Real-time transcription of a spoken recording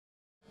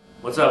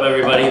What's up,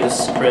 everybody? This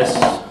is Chris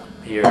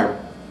here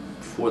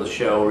for the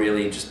show.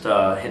 Really just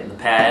hitting the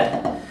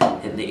pad,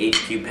 hitting the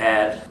HQ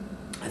pad.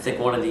 I think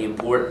one of the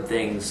important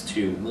things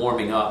to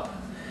warming up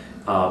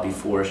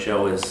before a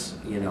show is,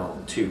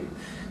 two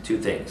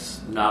things: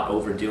 not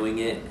overdoing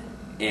it,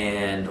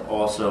 and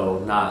also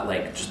not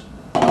like just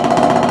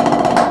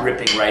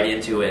ripping right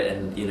into it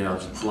and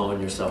just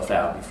blowing yourself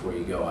out before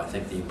you go. I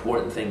think the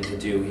important thing to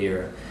do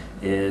here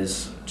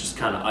is just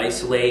kind of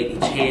isolate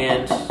each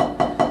hand,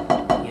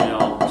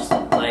 just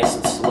nice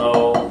and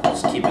slow,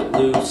 just keep it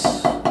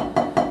loose,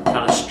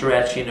 kind of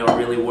stretch,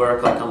 really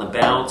work like on the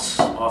bounce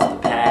off the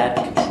pad,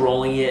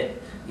 controlling it,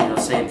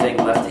 same thing,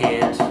 left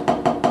hand,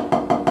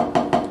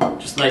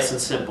 just nice and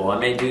simple. I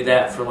may do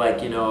that for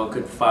like, a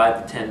good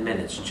 5 to 10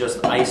 minutes,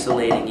 just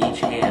isolating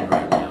each hand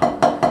right now,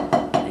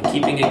 and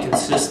keeping it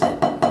consistent,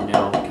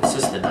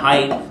 consistent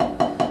height,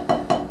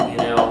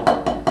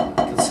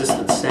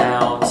 consistent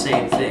sound,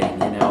 same thing,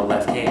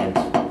 left hand.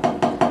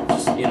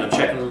 Just,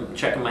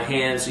 checking my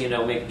hands,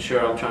 making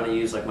sure I'm trying to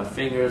use like my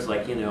fingers,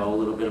 like, a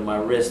little bit of my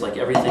wrist, like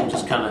everything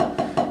just kind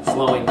of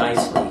flowing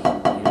nicely,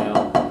 and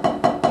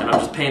I'm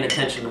just paying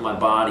attention to my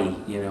body,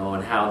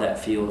 and how that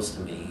feels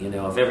to me.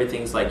 If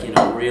everything's like,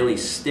 really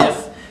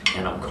stiff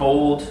and I'm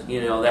cold,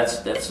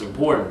 that's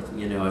important.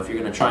 If you're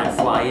going to try and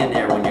fly in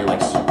there when you're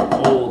like super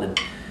cold and,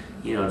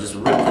 just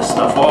rip this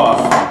stuff off,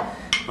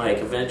 like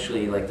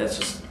eventually, like that's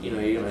just, you're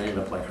going to end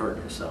up like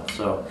hurting yourself.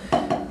 So,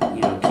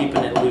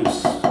 keeping it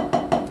loose,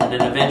 and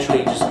then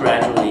eventually just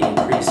gradually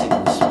increasing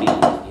the speed,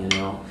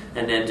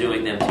 and then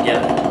doing them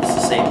together. It's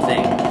the same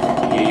thing.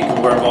 You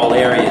can work all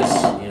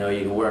areas,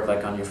 you can work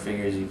like on your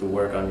fingers, you can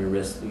work on your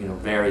wrist,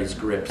 various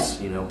grips,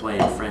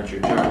 playing French or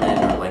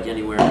German or like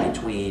anywhere in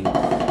between,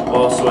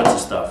 all sorts of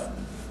stuff.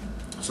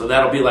 So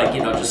that'll be like,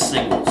 just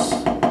singles,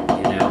 singles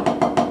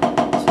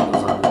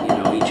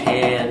on, each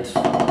hand,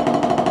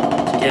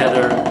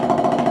 together,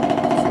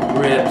 different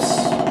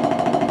grips,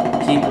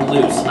 keep them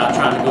loose, not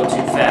trying to go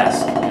too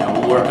fast,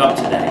 we'll work up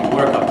to that, you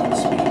work up to the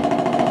speed.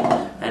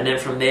 And then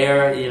from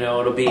there,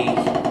 it'll be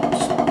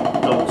just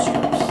double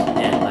strokes,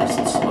 again, nice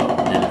and slow,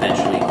 and then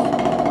eventually,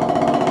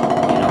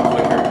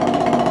 quicker,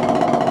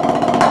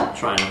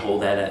 trying to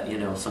hold that at,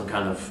 some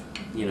kind of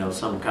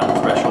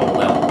threshold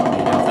level.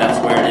 If that's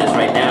where it is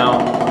right now,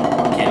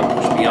 can't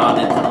push beyond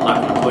it, then I'm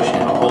not going to push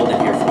it. I'll hold it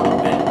here for a little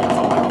bit. And if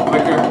I want to go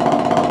quicker,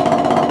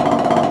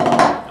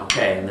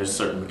 okay. And there's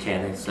certain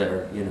mechanics that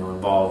are,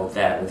 involved with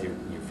that, with your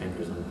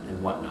fingers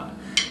and whatnot.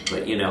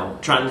 But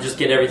trying to just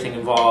get everything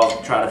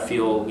involved, try to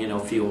feel,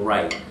 feel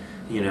right.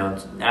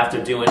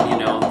 After doing,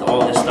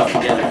 all this stuff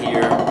together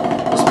here,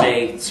 this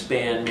may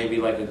span maybe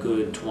like a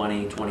good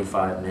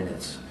 20-25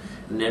 minutes.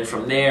 And then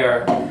from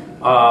there,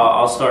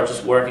 I'll start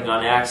just working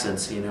on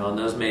accents, and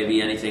those may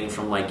be anything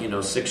from like,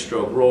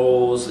 6-stroke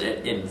rolls,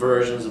 in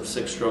versions of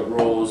 6-stroke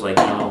rolls, like,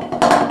 right,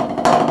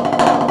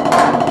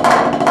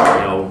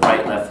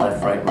 left,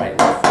 left, right, right,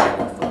 left, right,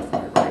 left, left,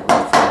 right, right,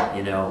 left, right,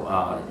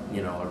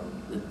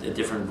 a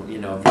different,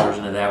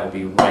 version of that would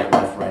be right,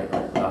 left, right,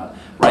 right,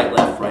 right,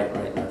 left, right,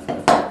 right, left,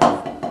 left, right,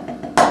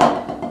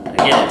 left.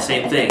 Again,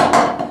 same thing.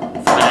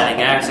 If I'm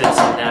adding accents,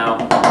 and now,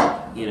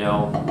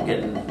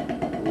 getting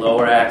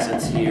lower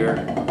accents here,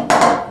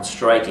 and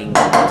striking,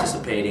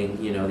 anticipating,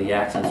 the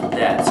accents with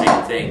that.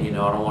 Same thing, I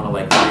don't want to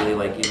like really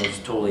like,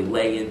 just totally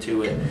lay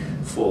into it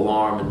full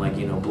arm and like,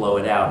 blow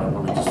it out. I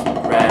want to just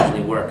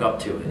gradually work up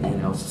to it,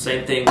 So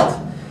same thing with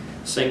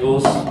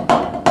singles,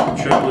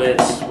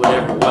 triplets,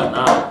 whatever,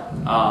 whatnot.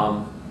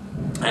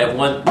 I have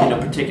one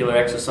particular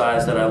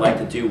exercise that I like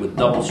to do with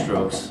double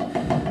strokes.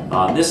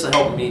 This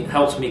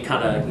helps me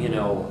kind of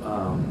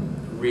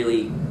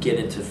really get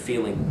into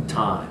feeling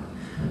time.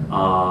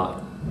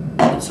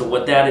 And so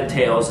what that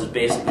entails is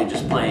basically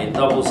just playing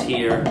doubles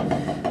here,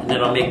 and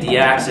then I'll make the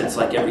accents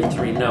like every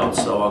 3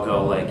 notes. So I'll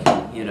go like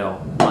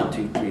 1,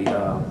 2, 3,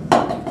 1,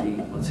 2,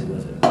 3. Let's see, what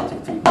is it? 1, 2,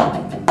 3, 1,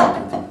 2, 3,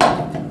 1, 2, 3, 1, 2, 3,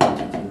 1, 2, 3, 1, 2,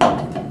 3,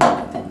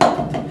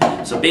 1, 2,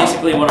 3. So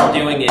basically what I'm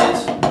doing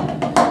is,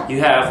 you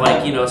have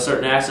like,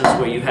 certain accents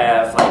where you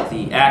have like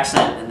the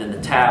accent and then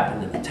the tap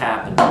and then the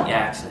tap and then the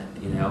accent,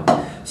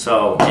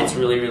 So it's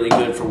really, really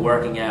good for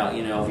working out,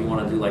 if you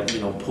want to do like,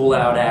 pull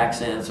out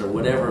accents or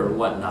whatever or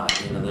whatnot,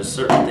 there's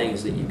certain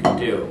things that you can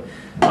do.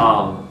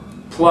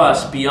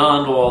 Plus,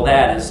 beyond all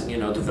that is,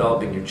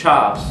 developing your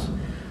chops.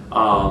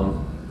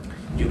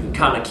 You can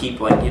kind of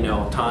keep like,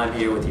 time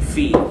here with your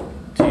feet.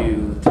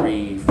 2,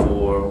 3,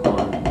 4,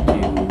 1,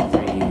 2,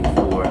 3,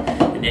 4.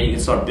 And then you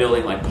can start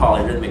building like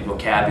polyrhythmic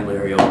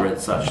vocabulary over it,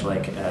 such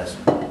like as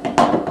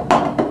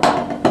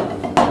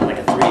like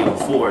a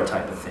 3-4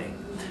 type of thing.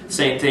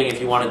 Same thing if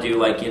you want to do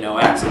like,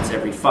 accents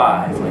every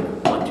 5, like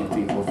 1, 2,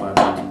 3, 4, 5,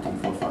 1, 2, 3,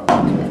 4, 5,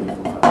 1, 2, 3,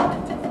 4, 5,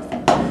 1, 2, 3,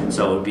 4, 5. So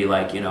it would be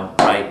like,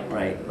 right,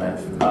 right,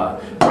 left,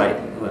 right,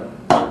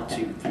 1,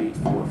 2, 3,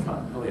 4,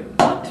 5. Oh wait,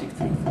 1, 2,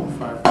 3, 4,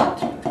 5, 1,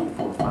 2, 3,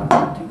 4, 5,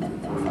 1, 2, 3, 4, 5, 1, 2, 3,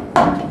 4,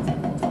 5.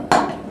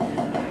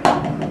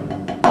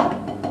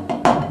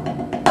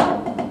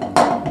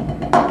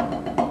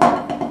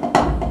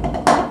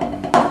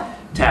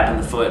 Tapping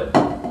the foot.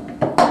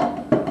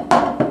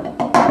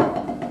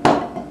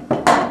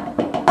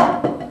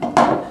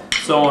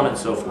 so on and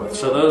so forth.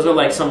 So those are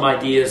like some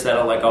ideas that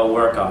I'll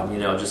work on, you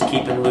know, just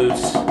keeping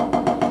loose,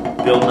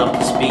 building up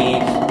the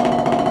speed,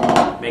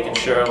 making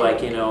sure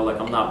like, you know, like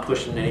I'm not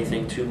pushing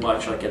anything too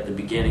much like at the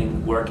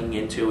beginning, working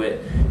into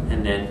it,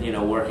 and then, you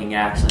know, working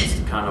accents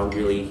to kind of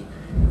really,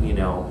 you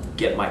know,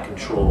 get my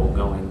control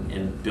going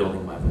and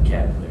building my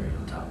vocabulary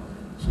on top of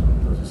it. So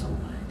those are some of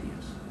my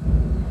ideas.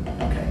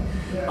 Okay.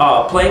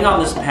 Playing on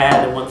this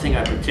pad, and one thing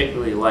I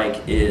particularly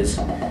like is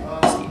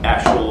the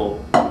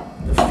actual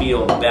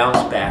feel, the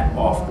bounce back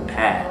off the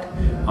pad.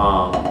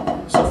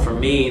 So for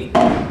me,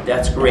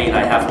 that's great.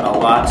 I have a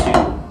lot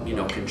to, you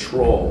know,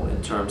 control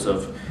in terms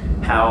of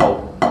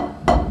how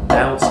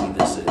bouncy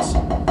this is.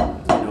 You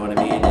know what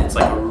I mean? It's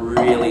like a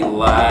really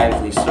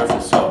lively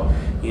surface. So,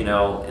 you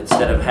know,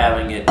 instead of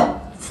having it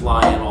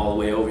flying all the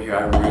way over here,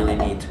 I really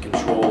need to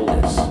control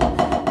this.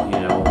 You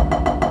know,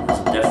 there's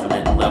a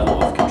definite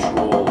level of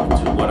control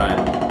into what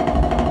I'm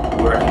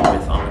working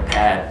with on the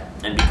pad.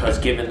 And because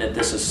given that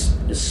this is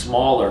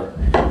smaller,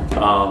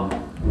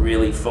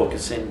 really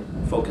focusing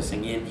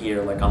in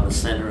here, like on the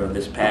center of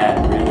this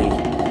pad, really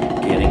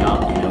getting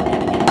up, you know,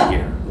 getting in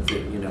here with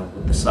it, you know,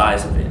 with the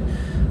size of it.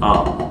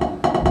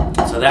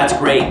 So that's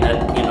great.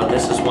 That, you know,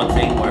 this is one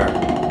thing where,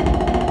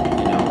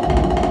 you know,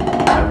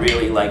 I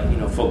really like, you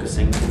know,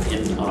 focusing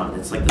in on.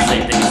 It's like the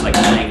same thing as like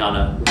playing on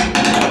a, you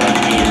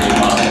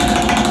know,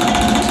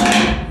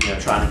 you know,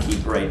 trying to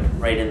keep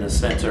right in the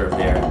center of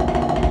there.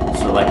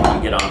 So like when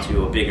you get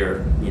onto a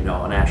bigger, you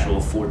know, an actual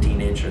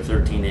 14-inch or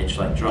 13-inch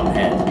like drum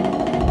head,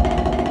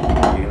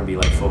 you're gonna be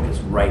like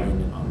focused right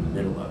in on the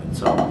middle of it.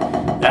 So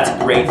that's a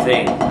great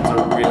thing. That's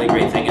a really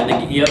great thing.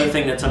 And the other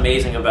thing that's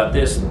amazing about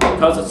this,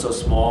 because it's so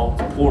small,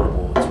 it's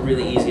portable. It's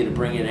really easy to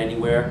bring it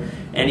anywhere.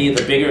 Any of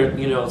the bigger,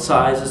 you know,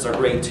 sizes are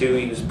great too.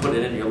 You just put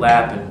it in your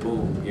lap and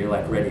boom, you're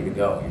like ready to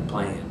go. You're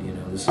playing. You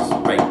know, this is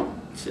great.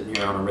 Sitting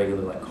here on a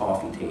regular like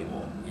coffee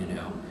table, you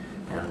know,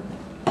 and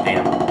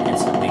bam,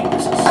 instantly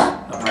this is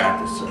a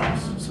practice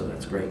surface. So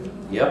that's great.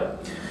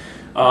 Yep.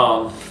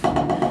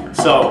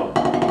 So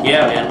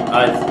yeah,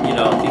 man, you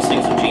know, these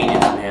things are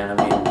genius, man.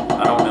 I mean,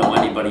 I don't know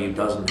anybody who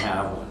doesn't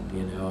have one.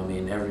 You know, I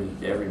mean,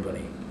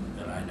 everybody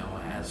that I know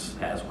has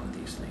one of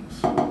these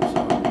things.